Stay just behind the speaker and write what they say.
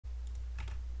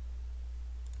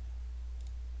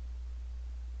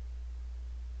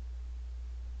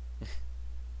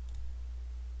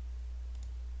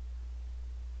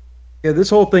Yeah, this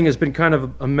whole thing has been kind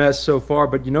of a mess so far,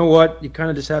 but you know what? You kind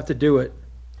of just have to do it,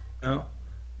 you know,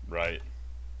 Right.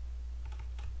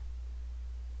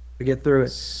 to get through it. All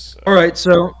So right,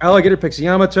 so Alligator picks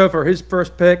Yamato for his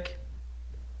first pick,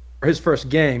 for his first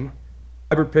game.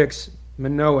 Iber picks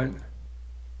Minoan.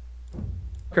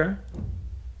 Okay,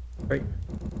 right.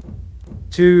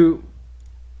 Two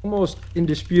almost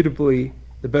indisputably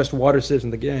the best water civs in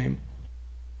the game.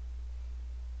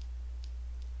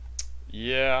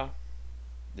 yeah,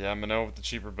 yeah. Minot with the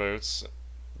cheaper boats.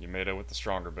 Yamato with the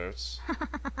stronger boats.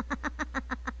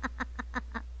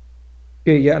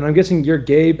 Okay, yeah, and I'm guessing you're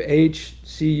Gabe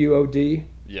HCUOD.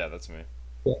 Yeah, that's me.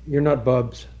 Yeah, you're not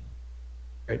Bubs.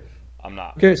 Right. I'm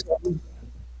not. Okay, so I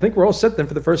think we're all set then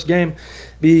for the first game.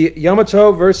 The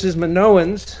Yamato versus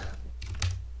Minoans.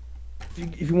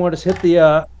 If you want to hit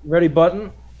the ready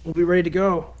button, we'll be ready to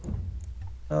go.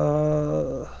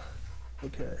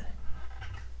 Okay.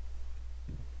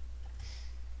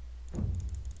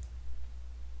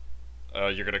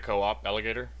 You're gonna co-op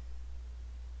Alligator?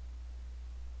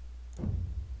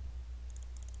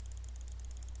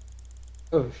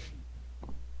 Oh,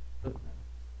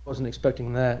 wasn't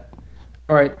expecting that.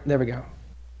 All right, there we go.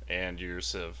 And your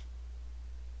Civ.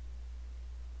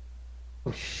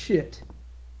 Oh shit!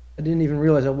 I didn't even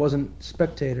realize I wasn't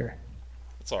spectator.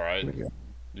 It's alright. There we go.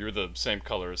 You were the same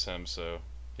color as him, so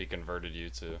he converted you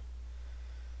to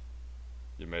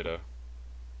Yamato.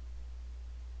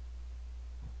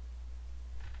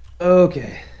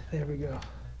 Okay, there we go.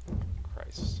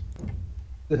 Christ.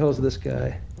 The hell's this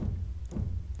guy?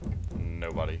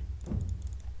 Nobody.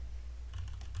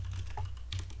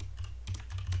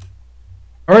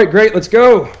 All right, great. Let's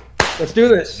go. Let's do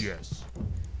this. Yes.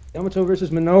 Yamato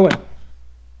versus Minoan.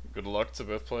 Good luck to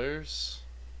both players.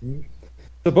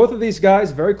 So both of these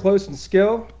guys very close in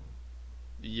skill.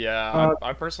 Yeah, Uh,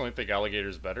 I personally think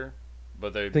Alligator's better,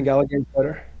 but I think Alligator's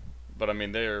better. I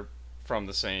mean they're from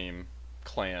the same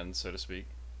clan, so to speak.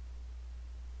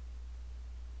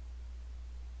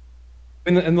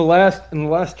 In the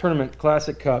last tournament,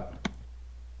 Classic Cup,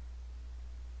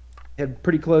 had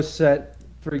pretty close set.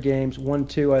 3 games,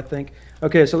 1-2, I think.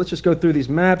 Okay, so let's just go through these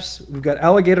maps. We've got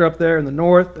Alligator up there in the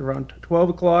north, around 12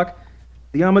 o'clock.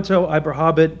 The Yamato,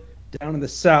 Iberhobbit, down in the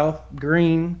south.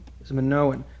 Green is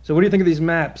Minoan. So what do you think of these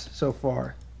maps so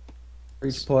far for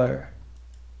each player?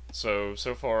 So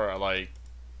far I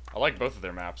like both of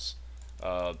their maps.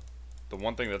 Uh, the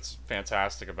one thing that's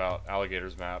fantastic about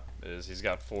Alligator's map is he's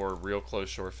got 4 real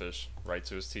close shorefish right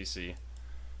to his TC.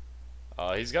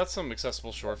 He's got some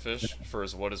accessible shorefish for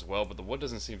his wood as well, but the wood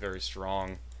doesn't seem very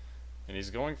strong. And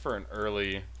he's going for an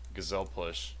early gazelle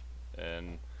push.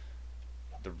 And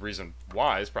the reason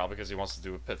why is probably because he wants to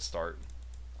do a pit start.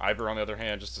 Iber, on the other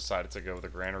hand, just decided to go with a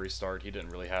granary start. He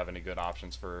didn't really have any good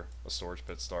options for a storage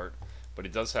pit start. But he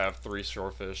does have 3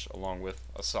 shorefish along with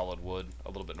a solid wood a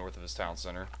little bit north of his town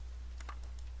center.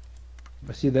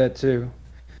 I see that too.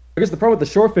 I guess the problem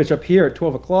with the shorefish up here at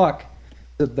 12 o'clock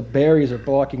is that the berries are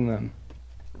blocking them.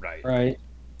 Right. Right.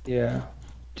 Yeah.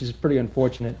 Which is pretty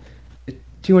unfortunate.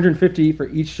 250 for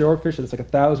each shorefish. That's like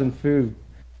 1,000 food,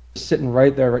 just sitting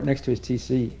right there, right next to his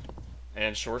TC.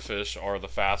 And shorefish are the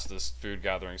fastest food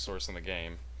gathering source in the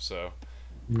game, so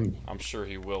I'm sure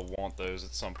he will want those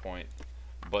at some point.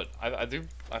 But I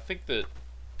think that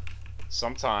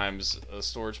sometimes a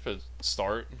storage pit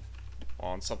start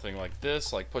on something like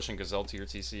this, like pushing Gazelle to your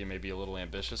TC, may be a little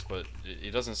ambitious, but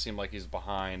it doesn't seem like he's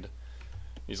behind.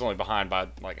 He's only behind by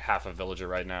like half a villager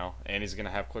right now, and he's going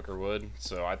to have quicker wood,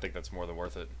 so I think that's more than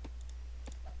worth it.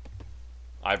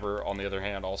 Iber, on the other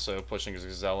hand, also pushing his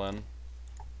Gazelle in.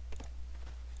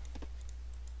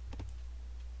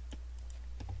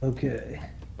 Okay.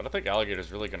 But I think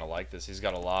Alligator's really going to like this. He's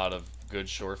got a lot of good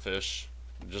shorefish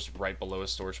just right below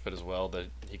his storage pit as well that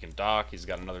he can dock. He's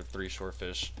got another 3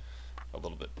 shorefish a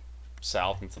little bit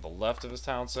south and to the left of his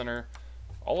town center.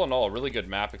 All in all, a really good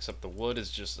map, except the wood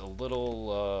is just a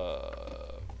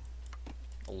little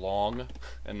long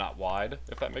and not wide,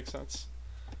 if that makes sense.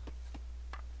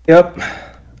 Yep.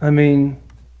 I mean,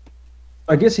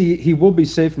 I guess he will be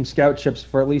safe from scout ships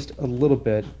for at least a little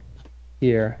bit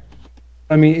here.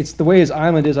 I mean, it's the way his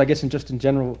island is, I guess, and just in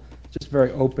general, just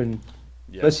very open.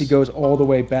 Yes. Unless he goes all the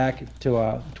way back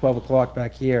to 12 o'clock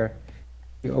back here,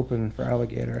 be open for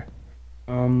Alligator.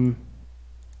 But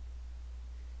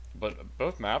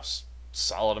both maps,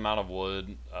 solid amount of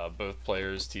wood. Both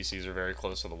players' TCs are very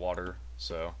close to the water,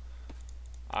 so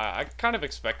I kind of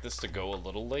expect this to go a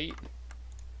little late,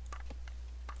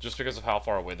 just because of how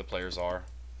far away the players are.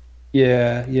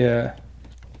 Yeah, yeah.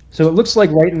 So it looks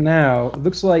like right now, it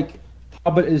looks like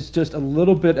Hobbit is just a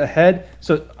little bit ahead.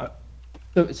 So,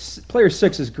 player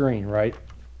 6 is green, right?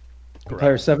 Player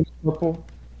Correct. 7 is purple.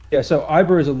 Yeah, so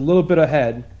Iber is a little bit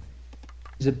ahead.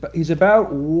 He's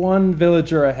about one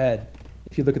villager ahead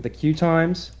if you look at the queue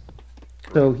times.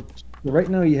 Correct. So right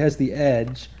now he has the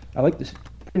edge. I like this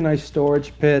pretty nice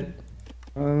storage pit.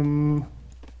 Um,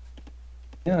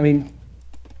 yeah, I mean,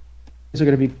 these are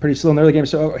going to be pretty slow in the early game.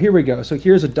 So here we go. So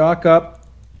here's a dock up.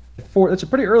 That's a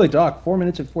pretty early dock, 4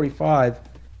 minutes and 45.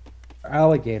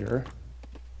 Alligator.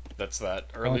 That's that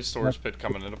early storage pit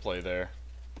coming into play there.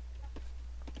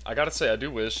 I gotta say, I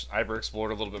do wish Iber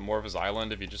explored a little bit more of his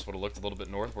island if he just would have looked a little bit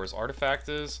north where his artifact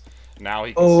is. Now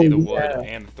he can Oh, see the wood yeah.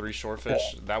 and the 3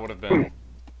 shorefish. That would have been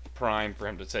prime for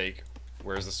him to take,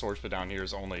 whereas the storage pit down here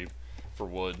is only for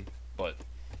wood. But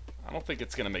I don't think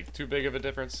it's going to make too big of a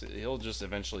difference. He'll just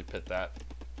eventually pit that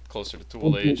closer to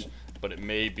tool age, but it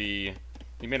may be...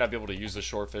 He may not be able to use the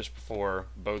shorefish before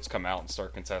boats come out and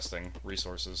start contesting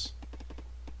resources.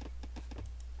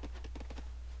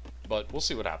 But we'll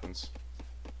see what happens.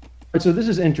 Right, so this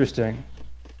is interesting.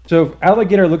 So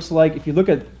Alligator looks like, if you look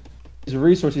at his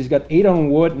resources, he's got 8 on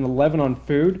wood and 11 on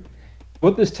food.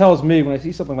 What this tells me when I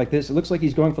see something like this, it looks like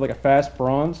he's going for like a fast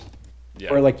bronze. Yeah.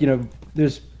 Or like,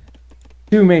 there's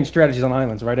 2 main strategies on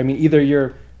islands, right? I mean, either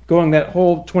you're going that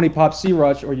whole 20 pop sea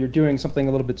rush, or you're doing something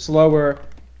a little bit slower,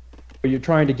 or you're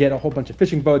trying to get a whole bunch of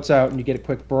fishing boats out and you get a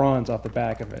quick bronze off the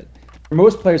back of it. For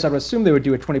most players, I would assume they would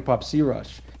do a 20 pop sea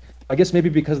rush. I guess maybe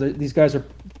because these guys are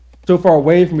so far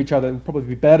away from each other, it would probably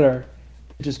be better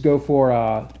to just go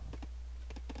for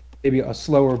maybe a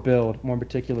slower build, more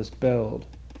meticulous build.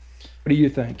 What do you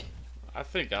think? I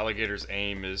think Alligator's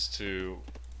aim is to...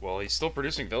 Well, he's still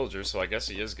producing villagers, so I guess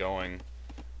he is going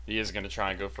to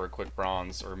try and go for a quick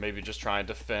bronze, or maybe just try and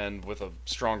defend with a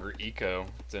stronger eco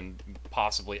than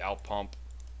possibly outpump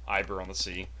Iber on the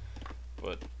sea.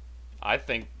 But I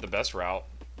think the best route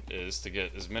is to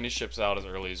get as many ships out as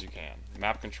early as you can.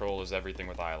 Map control is everything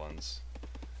with islands.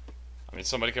 I mean,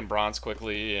 somebody can bronze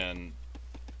quickly, and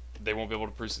they won't be able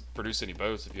to produce any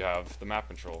boats if you have the map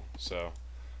control. So,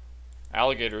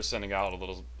 Alligator is sending out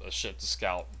a ship to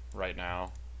scout right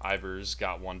now. Iber's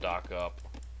got 1 dock up.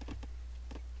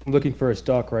 I'm looking for his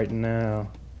dock right now.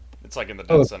 It's like in the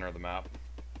dead center of the map.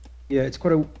 Yeah, it's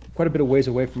quite a bit of ways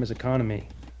away from his economy.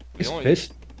 His fish?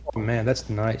 Oh man, that's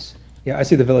nice. Yeah, I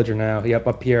see the villager now. Yep,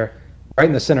 up here, right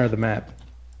in the center of the map.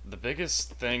 The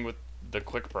biggest thing with the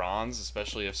quick bronze,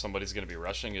 especially if somebody's going to be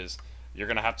rushing, is you're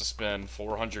going to have to spend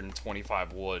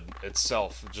 425 wood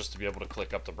itself just to be able to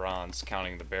click up the bronze,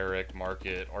 counting the barrack,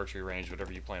 market, archery range,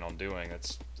 whatever you plan on doing.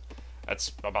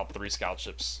 That's about 3 scout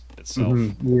ships itself.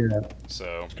 Yeah.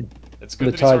 So it's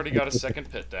good that he's already got a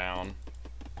second pit down.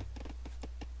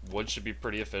 Wood should be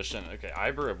pretty efficient. Okay,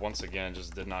 Iber once again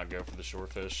just did not go for the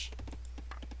shorefish.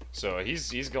 So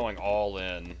he's going all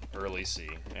in early C,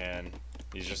 and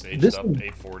he's just aged up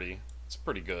 840. It's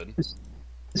pretty good.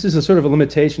 This is a sort of a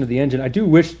limitation of the engine. I do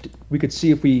wish we could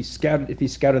see if he scouted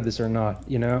this or not.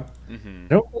 I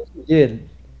don't think he did.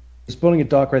 He's building a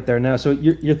dock right there now. So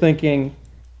you're thinking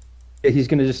he's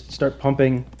going to just start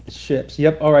pumping ships.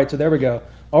 Yep. All right. So there we go.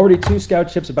 Already 2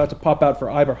 scout ships about to pop out for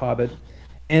Iberhobbit,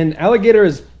 and Alligator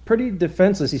is pretty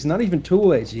defenseless. He's not even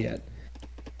tool age yet.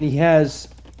 He has,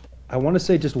 I want to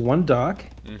say, just 1 dock.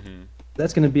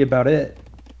 That's going to be about it.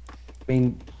 I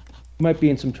mean, he might be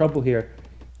in some trouble here.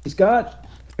 He's got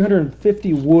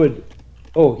 350 wood.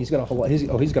 Oh, he's got a whole lot. He's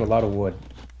got a lot of wood.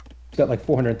 He's got like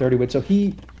 430 wood. So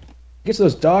he gets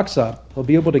those docks up, he'll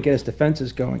be able to get his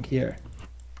defenses going here.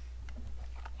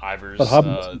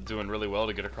 Iber's doing really well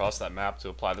to get across that map to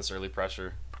apply this early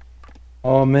pressure.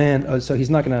 Oh man, so he's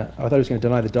not gonna. I thought he was gonna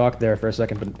deny the dock there for a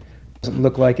second, but doesn't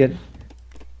look like it.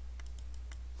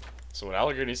 So what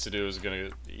Alligator needs to do is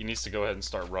he needs to go ahead and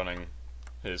start running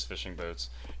his fishing boats.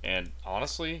 And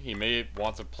honestly, he may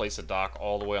want to place a dock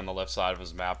all the way on the left side of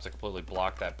his map to completely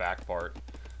block that back part.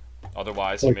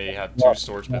 Otherwise, he may have 2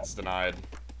 storage pits denied.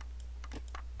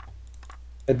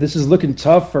 This is looking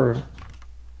tough for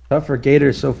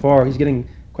Gator so far. He's getting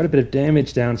quite a bit of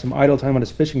damage down, some idle time on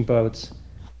his fishing boats.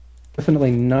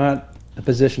 Definitely not a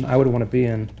position I would want to be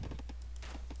in.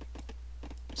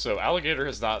 So Alligator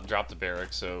has not dropped a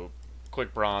barrack, so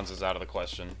quick bronze is out of the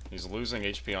question. He's losing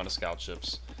HP on his scout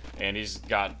ships, and he's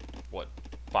got, what,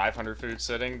 500 food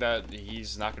sitting that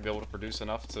he's not going to be able to produce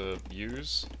enough to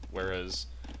use, whereas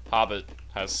Hobbit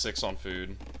has 6 on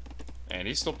food, and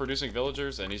he's still producing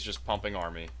villagers, and he's just pumping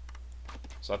army.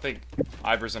 So I think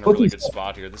Iber's in a really good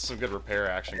spot here. This is some good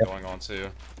repair action going on, too.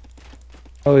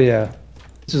 Oh, yeah.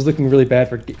 This is looking really bad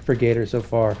for Gator so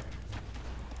far.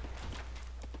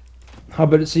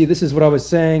 But see, this is what I was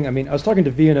saying. I mean, I was talking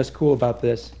to VNS Cool about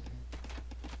this.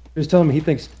 He was telling me he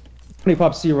thinks 20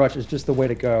 pop sea rush is just the way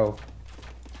to go.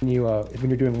 when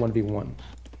you're doing 1v1.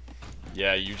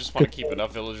 Yeah, you just want to keep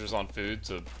enough villagers on food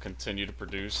to continue to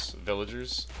produce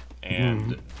villagers,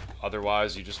 and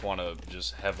otherwise you just want to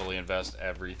just heavily invest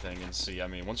everything in sea. I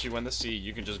mean, once you win the sea,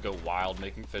 you can just go wild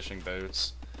making fishing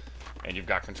boats, and you've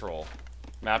got control.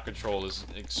 Map control is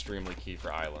extremely key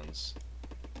for islands.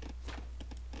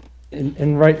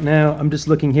 And right now, I'm just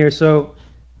looking here. So,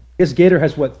 I guess Gator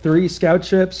has what, 3 scout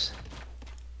ships?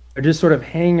 They're just sort of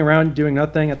hanging around doing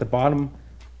nothing at the bottom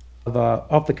of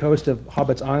off the coast of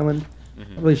Hobbit's Island.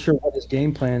 Not really sure what his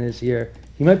game plan is here.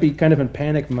 He might be kind of in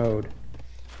panic mode.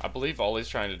 I believe all he's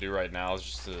trying to do right now is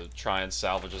just to try and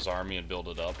salvage his army and build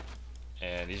it up.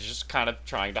 And he's just kind of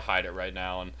trying to hide it right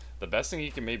now. And the best thing he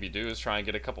can maybe do is try and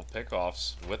get a couple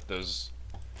pickoffs with those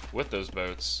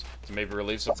boats to maybe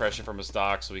relieve some pressure from his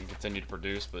dock so he can continue to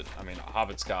produce. But I mean,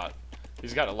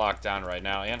 he's got it locked down right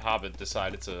now. And Hobbit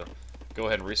decided to go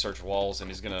ahead and research walls,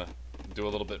 and he's gonna do a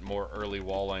little bit more early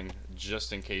walling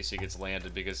just in case he gets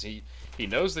landed, because he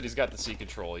knows that he's got the sea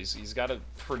control. He's got it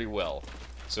pretty well.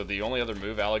 So the only other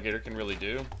move Alligator can really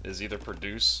do is either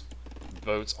produce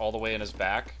boats all the way in his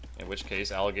back, in which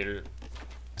case Alligator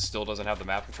still doesn't have the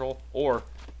map control, or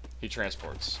he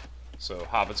transports. So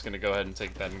Hobbit's going to go ahead and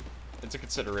take that into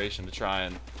consideration to try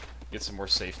and get some more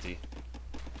safety.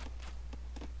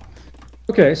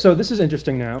 Okay, so this is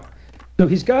interesting now. So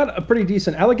he's got a pretty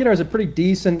decent... Alligator has a pretty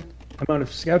decent amount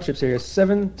of scout ships here. He has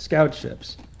 7 scout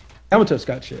ships. Yamato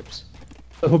scout ships.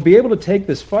 So he'll be able to take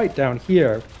this fight down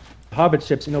here, Hobbit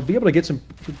ships, and he'll be able to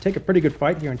take a pretty good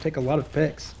fight here and take a lot of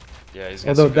picks. Yeah, he's got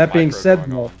Although some good that being micro said, going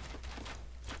though, on.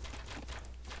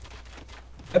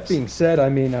 that being said, I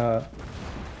mean,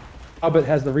 Hobbit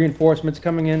has the reinforcements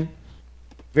coming in.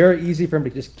 Very easy for him to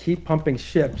just keep pumping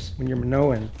ships when you're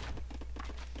Minoan.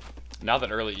 Now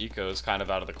that early eco is kind of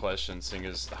out of the question, seeing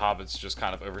as the Hobbit's just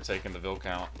kind of overtaken the vill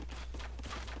count.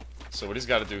 So what he's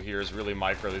got to do here is really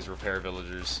micro these repair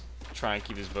villagers, try and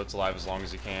keep these boats alive as long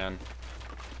as he can.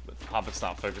 But Hobbit's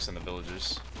not focusing the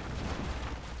villagers.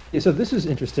 Yeah, so this is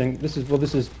interesting. This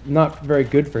is not very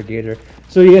good for Gator.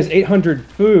 So he has 800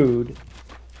 food,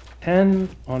 10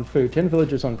 on food, 10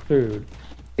 villagers on food.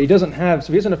 He doesn't have,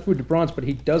 so he has enough food to bronze, but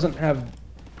he doesn't have,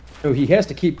 so he has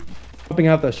to keep pumping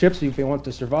out the ships if he wants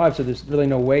to survive, so there's really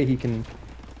no way he can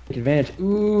take advantage.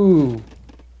 Ooh.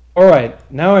 All right,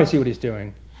 now I see what he's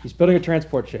doing. He's building a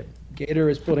transport ship. Gator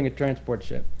is building a transport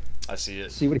ship. I see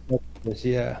it. See what he does with this,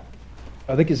 yeah.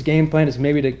 I think his game plan is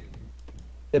maybe to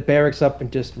get barracks up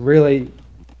and just really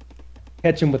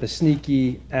catch him with a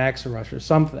sneaky axe rush or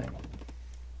something.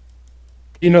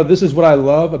 You know, this is what I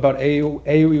love about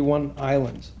AOE1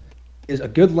 islands, is a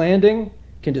good landing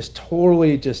can just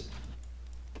totally just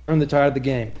turn the tide of the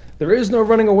game. There is no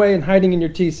running away and hiding in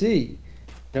your TC. You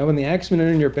know, when the axemen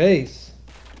are in your base,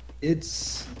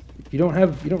 if you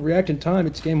don't react in time,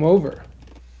 it's game over.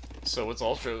 So what's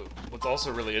also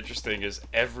really interesting is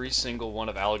every single one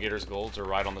of Alligator's golds are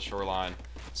right on the shoreline.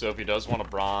 So if he does want to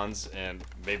bronze and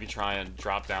maybe try and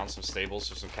drop down some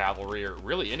stables or some cavalry or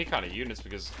really any kind of units,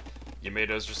 because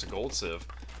Yamato's just a gold sieve,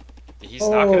 he's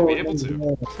not going to be able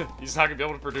to. He's not going to be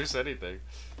able to produce anything.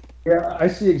 Yeah, I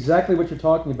see exactly what you're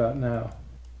talking about now.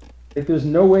 If there's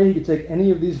no way he could take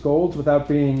any of these golds without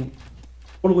being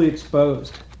totally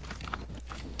exposed.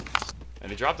 And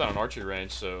he dropped down an archery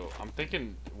range, so I'm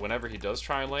thinking whenever he does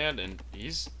try and land, and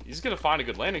he's going to find a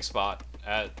good landing spot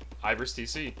at Iber's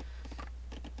TC.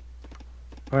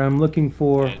 All right, I'm looking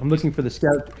for the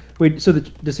scout. Wait, so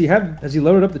has he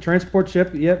loaded up the transport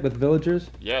ship yet with villagers?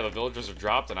 Yeah, the villagers are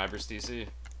dropped in Iber's TC.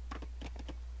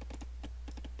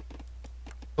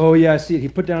 Oh yeah, I see it. He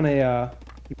put down a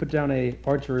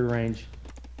archery range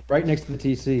right next to the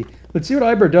TC. Let's see what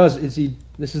Iber does.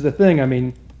 This is the thing. I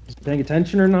mean, is he paying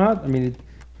attention or not? I mean, it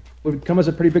would come as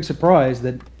a pretty big surprise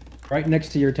that right next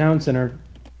to your town center,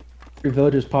 your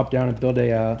villagers pop down and build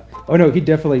a. Oh no, he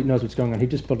definitely knows what's going on. He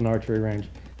just built an archery range.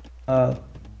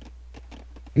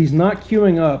 He's not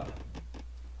queuing up.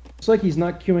 Looks like he's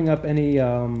not queuing up any.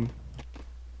 Yeah,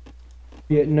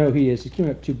 no, he is. He's queuing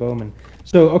up 2 bowmen.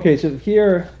 So okay, so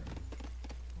here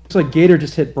looks like Gator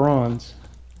just hit bronze.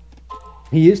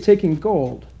 He is taking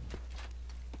gold.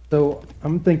 So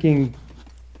I'm thinking,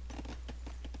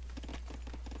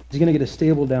 is he gonna get a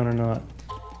stable down or not?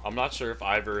 I'm not sure if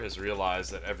Iber has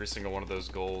realized that every single one of those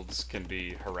golds can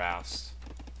be harassed.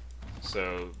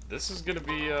 So this is gonna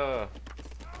be a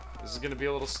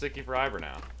little sticky for Iber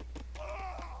now.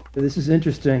 This is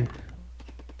interesting.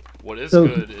 What is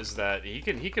good is that he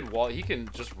can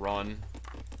just run,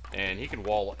 and he can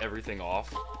wall everything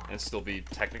off and still be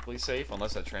technically safe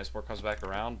unless that transport comes back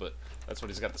around. But that's what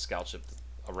he's got the scout ship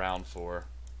around for.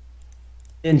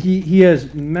 And he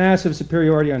has massive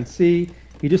superiority on sea.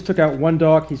 He just took out one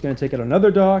dock. He's going to take out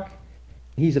another dock.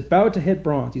 He's about to hit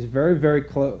bronze. He's very, very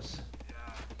close.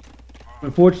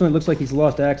 Unfortunately, it looks like he's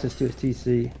lost access to his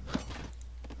TC.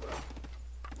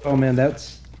 Oh man,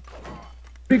 that's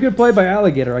pretty good play by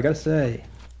Alligator, I gotta say.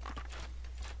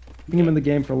 Keeping him in the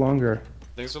game for longer.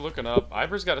 Things are looking up.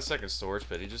 Iber's got a second storage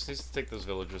pit. He just needs to take those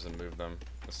villagers and move them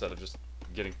instead of just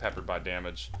getting peppered by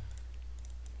damage.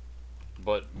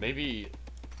 But maybe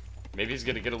he's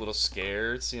gonna get a little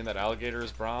scared seeing that Alligator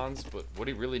is bronze. But what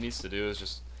he really needs to do is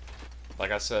just, like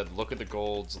I said, look at the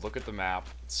golds, look at the map,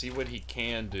 see what he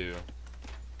can do.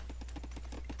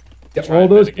 Yeah, all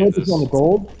those villagers on the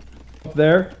gold up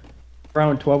there,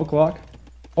 around 12 o'clock.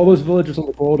 All those villagers on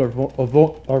the gold are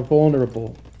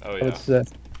vulnerable. Oh yeah.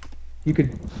 You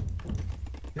could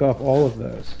pick off all of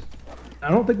those. I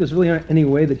don't think there's really any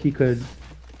way that he could.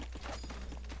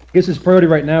 I guess his priority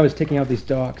right now is taking out these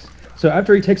docks. So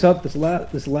after he takes out this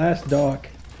last dock,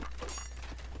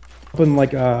 up in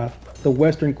like the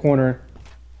western corner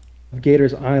of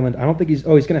Gator's Island, I don't think he's.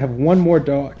 Oh, he's gonna have one more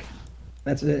dock.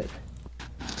 That's it.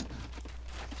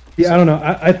 Yeah, I don't know.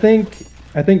 I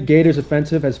think Gator's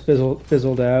offensive has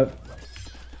fizzled out.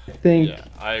 I think yeah,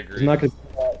 I agree. He's not going to do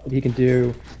what he can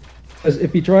do. Because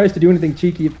if he tries to do anything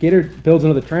cheeky, if Gator builds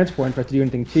another transport and tries to do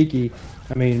anything cheeky,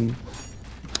 I mean,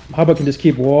 Hubba can just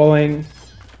keep walling,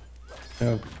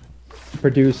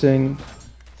 producing,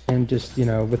 and just,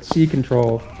 with sea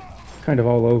control kind of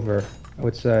all over, I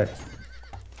would say.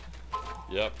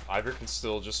 Yep, Iber can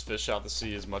still just fish out the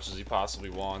sea as much as he possibly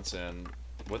wants, and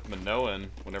with Minoan,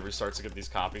 whenever he starts to get these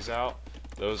copies out,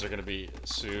 those are going to be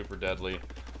super deadly.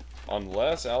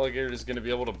 Unless Alligator is going to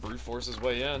be able to brute force his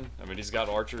way in. I mean, he's got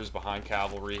archers behind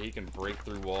cavalry. He can break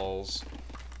through walls.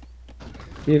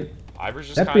 Yeah, Iber's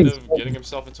just kind of getting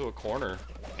himself into a corner,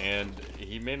 and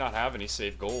he may not have any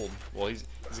safe gold. Well, he's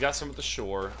got some at the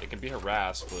shore. It can be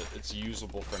harassed, but it's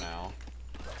usable for now.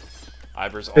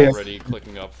 Iber's already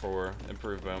clicking up for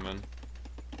improved bowman.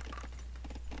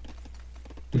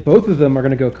 Both of them are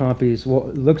going to go compies. Well,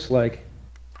 it looks like.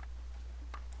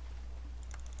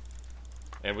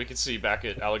 And we can see back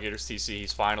at Alligator's TC,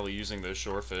 he's finally using those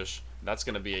shorefish. That's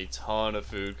going to be a ton of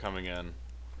food coming in.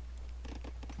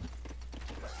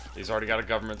 He's already got a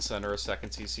government center, a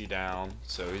second TC down,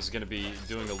 so he's going to be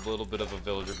doing a little bit of a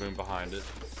villager boom behind it.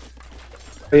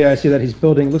 Yeah, I see that he's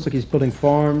building. Looks like he's building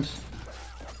farms.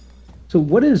 So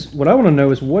what I want to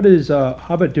know is what is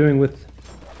Hobbit doing with?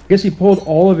 I guess he pulled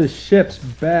all of his ships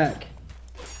back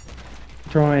to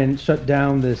try and shut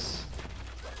down this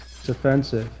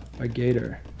offensive by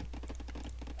Gator.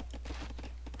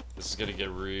 This is going to get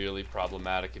really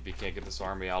problematic if he can't get this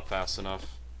army out fast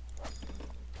enough.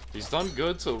 He's done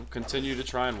good to continue to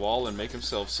try and wall and make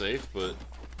himself safe, but...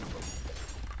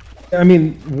 I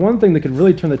mean, one thing that could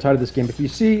really turn the tide of this game, if you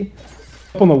see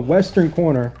up on the western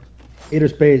corner,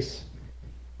 Gator's base,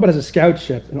 but as a scout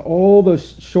ship, and all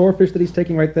those shorefish that he's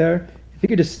taking right there, if he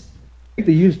could just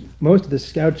use most of this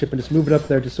scout ship and just move it up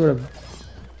there, just sort of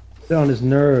get on his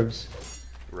nerves.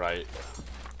 Right.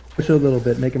 Push it a little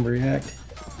bit, make him react.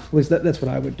 At least that's what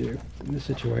I would do in this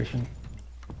situation.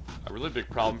 A really big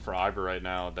problem for Iber right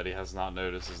now that he has not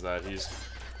noticed is that he's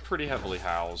pretty heavily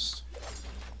housed.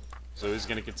 So he's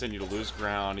going to continue to lose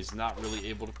ground. He's not really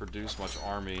able to produce much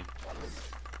army.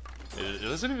 It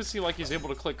doesn't even seem like he's able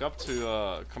to click up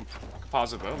to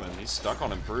composite bowman. He's stuck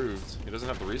on improved. He doesn't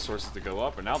have the resources to go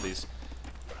up, and now these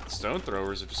stone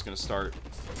throwers are just going to start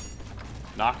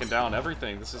knocking down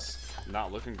everything. This is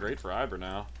not looking great for Iber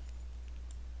now.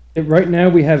 Right now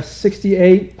we have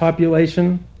 68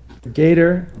 population for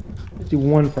Gator,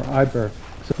 51 for Iber.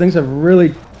 So things have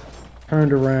really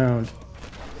turned around.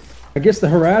 I guess the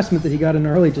harassment that he got in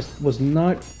early just was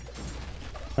not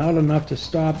enough to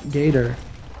stop Gator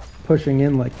pushing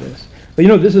in like this. But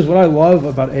this is what I love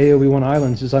about AOE1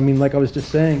 Islands is, I mean, like I was just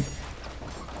saying,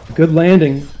 a good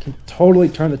landing can totally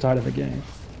turn the tide of a game.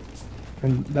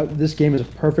 And this game is a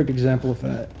perfect example of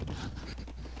that.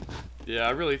 Yeah,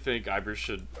 I really think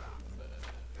Iber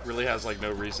really has like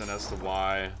no reason as to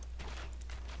why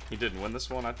he didn't win this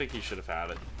one. I think he should have had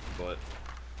it, but...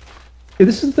 Yeah,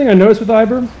 this is the thing I noticed with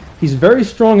Iber. He's very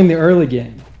strong in the early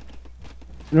game.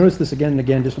 I noticed this again and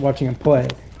again just watching him play.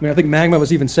 I mean, I think Magma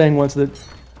was even saying once that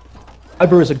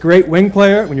Iber is a great wing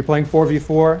player when you're playing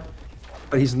 4v4,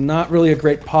 but he's not really a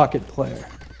great pocket player.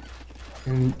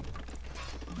 And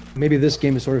maybe this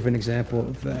game is sort of an example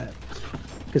of that.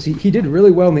 Because he did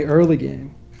really well in the early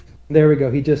game. There we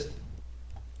go. He just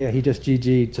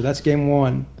GG'd. So that's game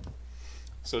one.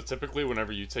 So typically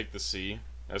whenever you take the sea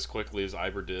as quickly as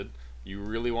Iber did, you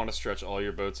really want to stretch all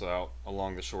your boats out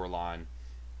along the shoreline.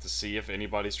 to see if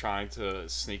anybody's trying to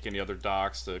sneak any other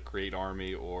docks to create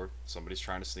army or somebody's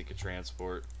trying to sneak a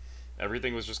transport.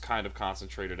 Everything was just kind of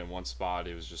concentrated in one spot.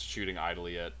 It was just shooting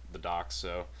idly at the docks.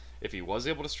 So if he was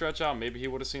able to stretch out, maybe he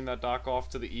would have seen that dock off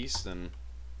to the east and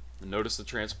noticed the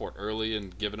transport early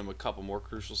and given him a couple more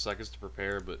crucial seconds to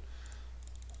prepare. But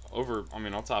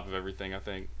on top of everything, I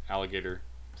think Alligator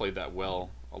played that well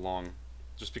along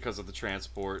just because of the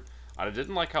transport. I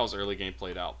didn't like how his early game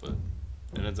played out, but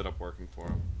it ended up working for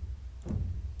him.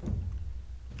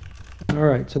 All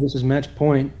right, so this is match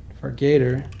point for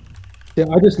Gator. Yeah,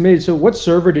 I just made. So, what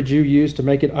server did you use to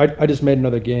make it? I just made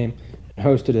another game and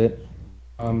hosted it.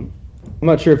 I'm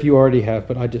not sure if you already have,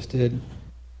 but I just did.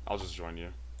 I'll just join you.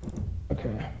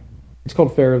 Okay. It's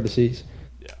called Pharaoh of the Seas.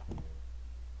 Yeah.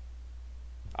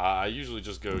 I usually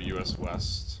just go US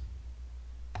West.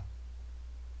 I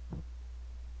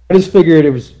just figured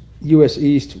it was US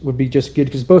East would be just good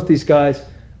because both these guys,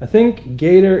 I think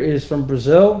Gator is from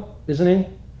Brazil, isn't he?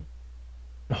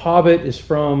 Hobbit is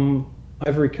from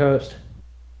Ivory Coast.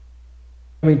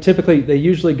 I mean, typically they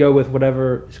usually go with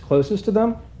whatever is closest to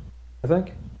them, I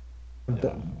think.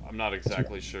 Yeah, I'm not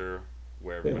exactly sure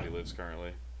where everybody lives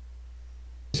currently.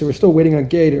 So we're still waiting on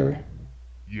Gator.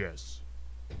 Yes.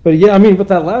 But yeah, I mean, with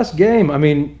that last game, I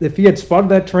mean, if he had spotted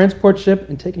that transport ship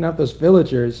and taken out those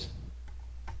villagers,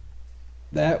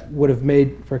 that would have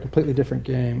made for a completely different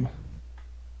game.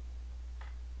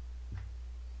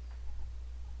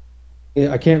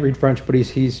 Yeah, I can't read French, but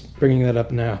he's bringing that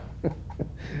up now.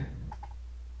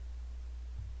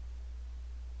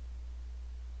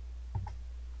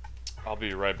 I'll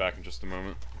be right back in just a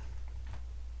moment.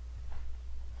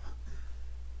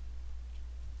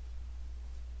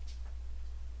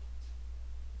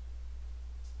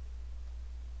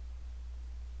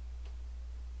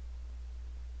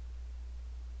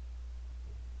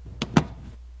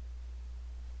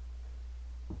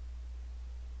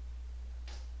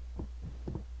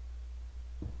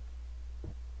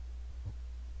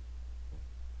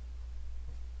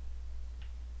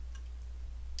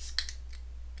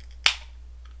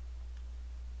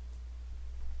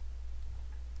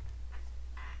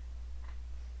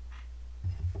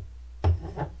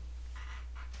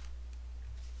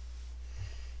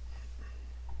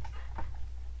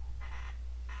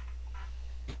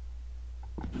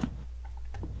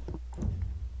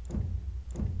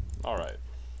 All right.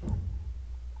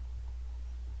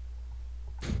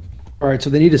 All right, so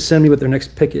they need to send me what their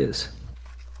next pick is.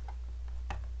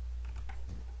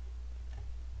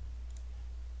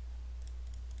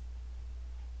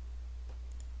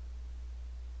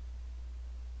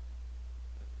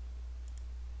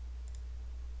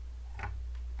 All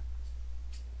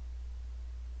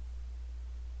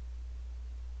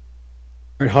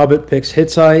right, Hobbit picks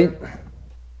Hittite.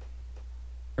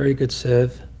 Very good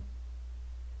Civ.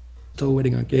 Still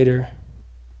waiting on Gator.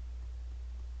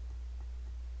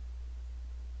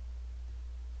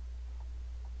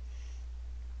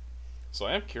 So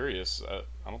I am curious. I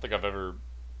don't think I've ever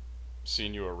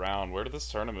seen you around. Where did this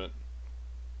tournament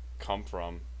come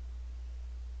from?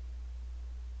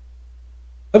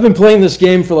 I've been playing this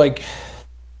game for like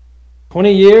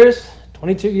 20 years,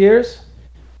 22 years.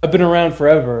 I've been around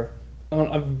forever.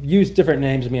 I've used different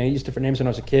names. I mean, I used different names when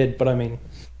I was a kid, but I mean,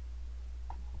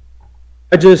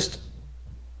 I just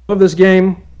love this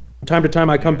game. From time to time,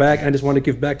 I come back and I just want to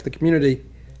give back to the community.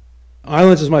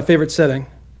 Islands is my favorite setting,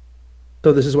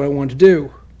 so this is what I wanted to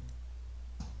do.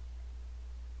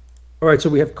 All right, so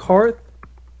we have Karth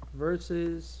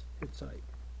versus Hittite.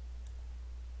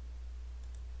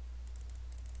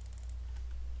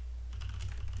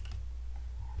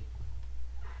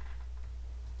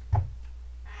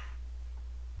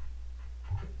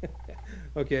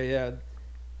 Okay, yeah.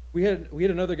 We had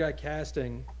another guy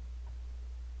casting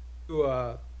who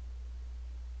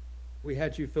we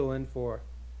had you fill in for.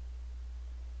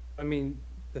 I mean,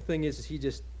 the thing is he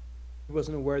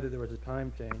wasn't aware that there was a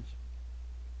time change.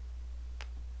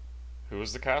 Who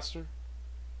was the caster?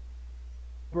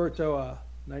 Roberto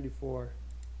 94.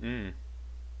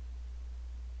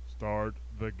 Start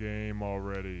the game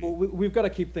already. Well, we've got to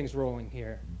keep things rolling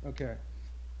here. Okay.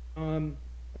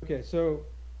 Okay, so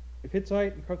if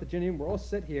Hittite and Carthaginian, we're all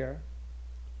set here.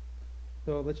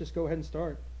 So let's just go ahead and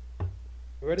start.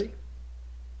 You ready?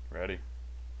 Ready.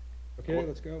 Okay,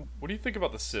 let's go. What do you think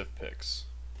about the Civ picks?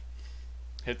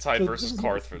 Hittite So versus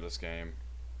Karth for this game.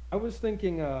 I was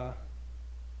thinking, about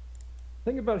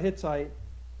Hittite.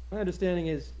 My understanding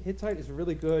is Hittite is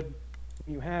really good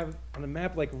when you have on a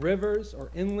map like rivers or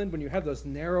inland, when you have those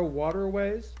narrow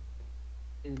waterways,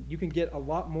 and you can get a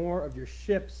lot more of your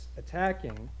ships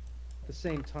attacking at the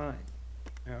same time.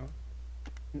 You know?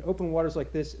 In open waters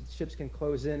like this, ships can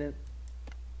close in it.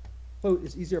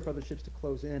 It's easier for other ships to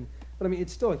close in. But I mean,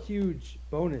 it's still a huge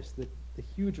bonus that the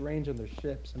huge range on their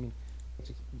ships. I mean,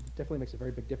 it definitely makes a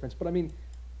very big difference. But I mean,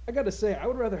 I got to say, I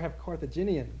would rather have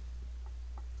Carthaginian.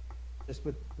 Just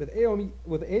with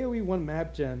AOE 1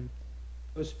 map gen,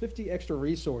 those 50 extra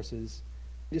resources,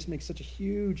 it just makes such a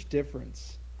huge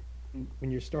difference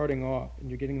when you're starting off and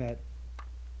you're getting that,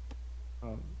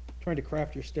 trying to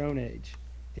craft your Stone Age.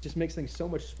 It just makes things so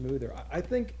much smoother. I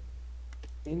think.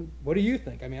 I mean, what do you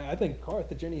think? I mean, I think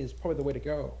Carthaginian is probably the way to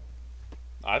go.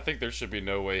 I think there should be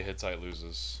no way Hittite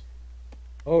loses.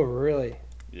 Oh, really?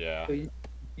 Yeah. So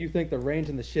you think the range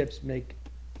in the ships make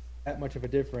that much of a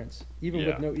difference, even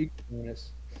with no eco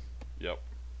bonus? Yep.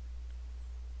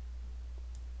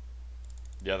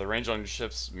 Yeah, the range on your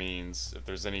ships means if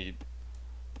there's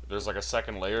like a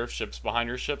second layer of ships behind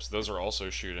your ships, those are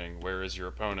also shooting, whereas your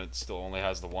opponent still only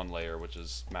has the one layer, which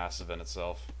is massive in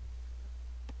itself.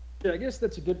 Yeah, I guess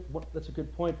that's a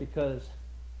good point because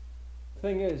the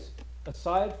thing is,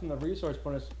 aside from the resource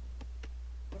bonus,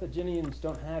 Carthaginians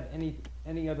don't have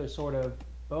any other sort of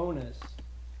bonus.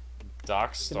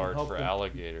 Dock start for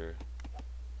Alligator.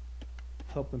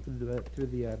 Help them through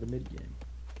the mid game.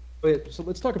 Wait, so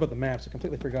let's talk about the maps. I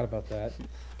completely forgot about that.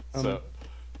 So,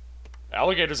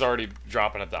 Alligator's already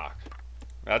dropping a dock.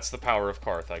 That's the power of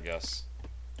Carth, I guess.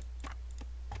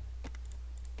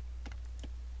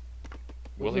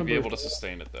 Will he be able to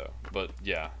sustain it, though? But,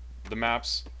 yeah. The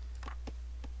maps...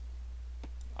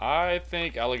 I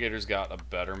think Alligator's got a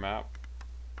better map.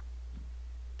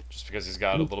 Just because he's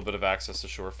got a little bit of access to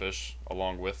shorefish,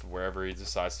 along with wherever he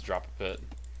decides to drop a pit.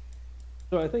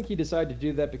 So I think he decided to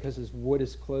do that because his wood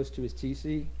is close to his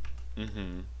TC.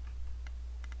 Mm-hmm.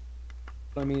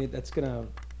 I mean, that's gonna...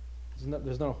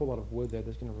 There's not a whole lot of wood there.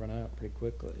 That's gonna run out pretty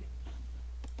quickly.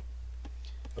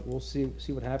 But we'll see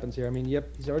what happens here. I mean, yep,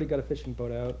 he's already got a fishing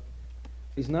boat out.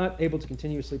 He's not able to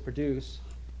continuously produce.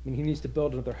 I mean, he needs to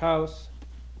build another house.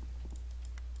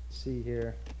 Let's see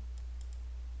here.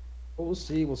 But we'll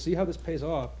see. We'll see how this pays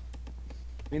off.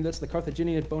 I mean, that's the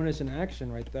Carthaginian bonus in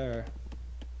action right there.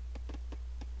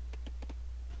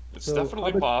 It's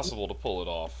definitely possible to pull it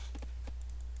off.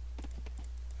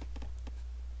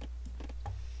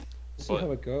 See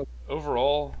how it goes.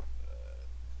 Overall,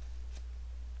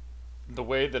 the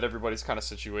way that everybody's kind of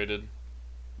situated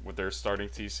with their starting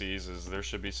TCs is there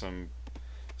should be some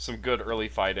good early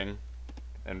fighting,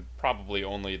 and probably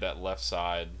only that left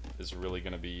side is really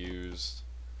going to be used,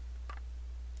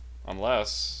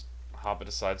 unless Hobbit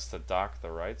decides to dock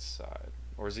the right side,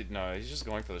 or is he? No, he's just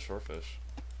going for the shorefish.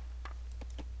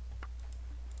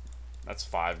 That's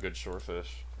 5 good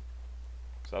shorefish,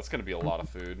 so that's going to be a lot of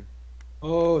food.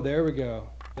 Oh, there we go.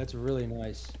 That's really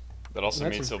nice. That also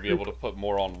means he'll be able to put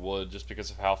more on wood just because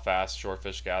of how fast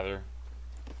shorefish gather.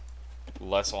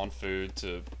 Less on food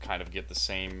to kind of get the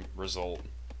same result.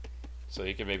 So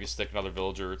he can maybe stick another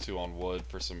villager or 2 on wood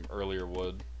for some earlier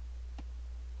wood.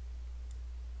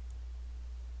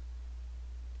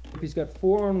 He's got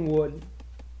 4 on wood,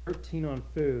 13 on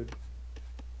food.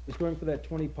 He's going for that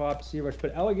 20 pop sea rush,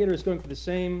 but Alligator is going for the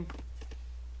same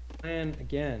plan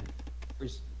again.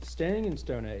 He's staying in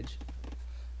Stone Age,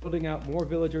 building out more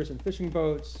villagers and fishing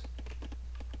boats,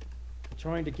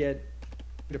 trying to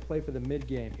play for the mid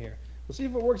game here. We'll see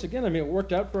if it works again. I mean, it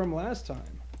worked out for him last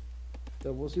time,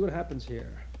 so we'll see what happens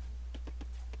here.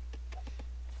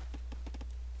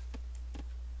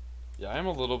 Yeah, I am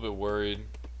a little bit worried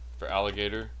for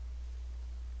Alligator.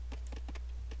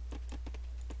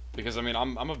 Because, I mean,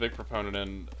 I'm a big proponent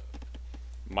in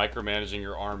micromanaging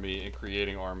your army and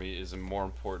creating army is more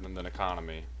important than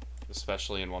economy,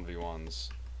 especially in 1v1s.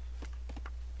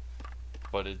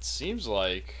 But it seems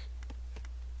like,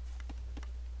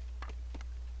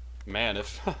 man,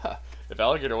 if if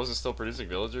Alligator wasn't still producing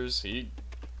villagers, he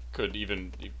could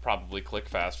probably click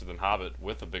faster than Hobbit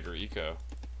with a bigger eco.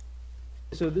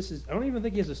 So this is, I don't even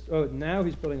think he has a, oh, now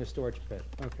he's building a storage pit.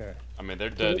 Okay. I mean, they're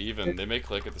dead even. They may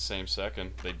click at the same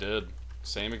second. They did.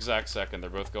 Same exact second. They're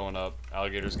both going up.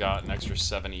 Alligator's got an extra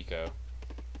 7 eco.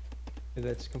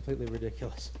 That's completely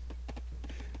ridiculous.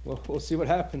 Well, we'll see what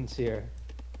happens here.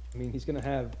 I mean, he's going to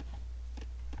have...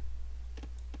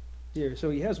 Here, so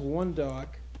he has 1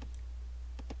 dock.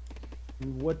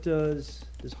 And what does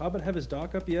Hobbit have his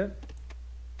dock up yet?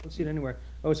 I don't see it anywhere.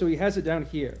 Oh, so he has it down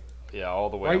here. Yeah, all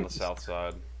the way on the south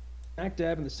side. Smack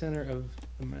dab in the center of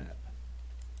the map.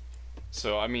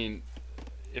 So, I mean,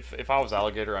 if I was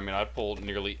Alligator, I mean, I'd pull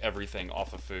nearly everything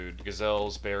off of food.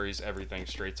 Gazelles, berries, everything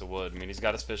straight to wood. I mean, he's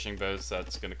got his fishing boats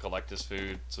that's going to collect his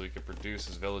food so he can produce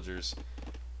his villagers.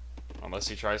 Unless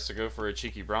he tries to go for a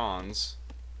cheeky bronze.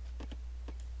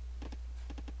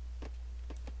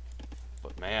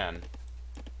 Man.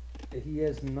 He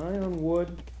has 9 on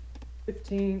wood,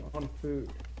 15 on food.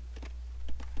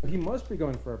 He must be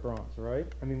going for a bronze, right?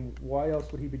 I mean, why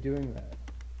else would he be doing that?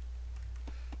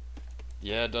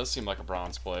 Yeah, it does seem like a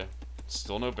bronze play.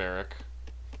 Still no barrack.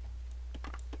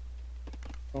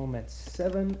 I'm at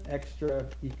 7 extra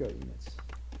eco units.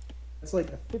 That's like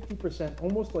a 50%,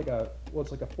 almost like a, well,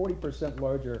 it's like a 40%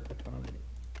 larger economy.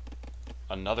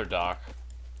 Another dock.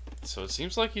 So it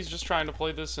seems like he's just trying to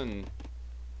play this in...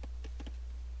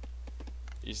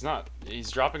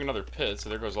 He's dropping another pit, so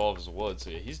there goes all of his wood. So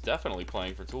yeah, he's definitely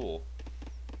playing for Tool.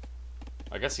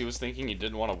 I guess he was thinking he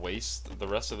didn't want to waste the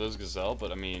rest of those gazelle,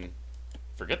 but I mean,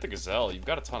 forget the gazelle. You've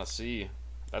got a ton of sea.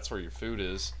 That's where your food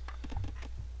is.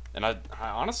 And I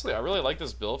honestly, I really like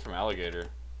this build from Alligator.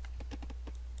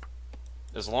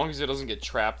 As long as it doesn't get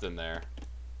trapped in there.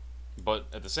 But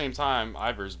at the same time,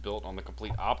 Iber's built on the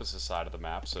complete opposite side of the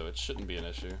map, so it shouldn't be an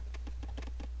issue.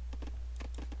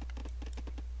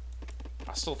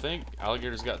 I still think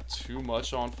Alligator's got too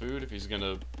much on food if he's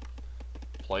gonna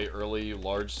play early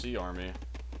large sea army.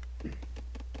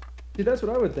 See, that's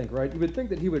what I would think, right? You would think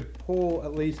that he would pull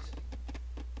at least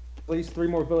 3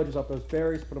 more villages off those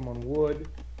berries, put them on wood,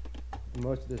 and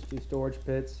most of those 2 storage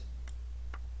pits.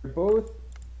 They're both,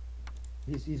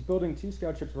 he's building 2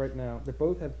 scout ships right now. They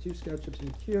both have 2 scout ships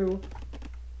in queue.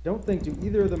 Don't think, do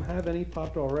either of them have any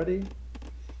popped already?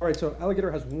 All right, so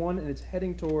Alligator has 1, and it's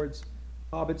heading towards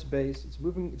Hobbit's base. It's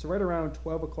moving, it's right around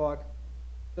 12 o'clock,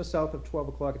 just south of 12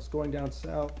 o'clock. It's going down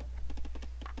south.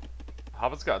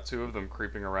 Hobbit's got 2 of them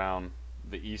creeping around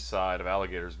the east side of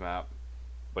Alligator's map.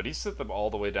 But he sent them all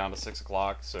the way down to 6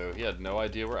 o'clock, so he had no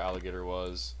idea where Alligator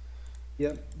was.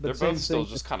 Yep. But They're both still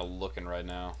just kind of looking right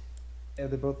now. Yeah,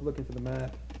 they're both looking for the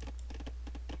map.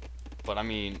 But I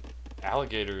mean,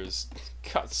 Alligator's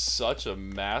got such a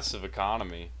massive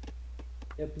economy.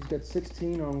 Yep, he's got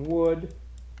 16 on wood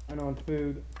and on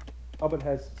food. Hobbit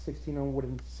has 16 on wood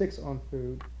and 6 on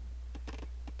food.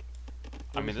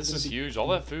 I mean, this is huge. All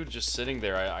that food just sitting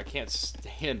there, I can't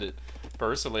stand it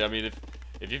personally. I mean,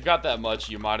 if you've got that much,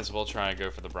 you might as well try and go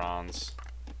for the bronze.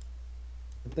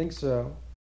 I think so.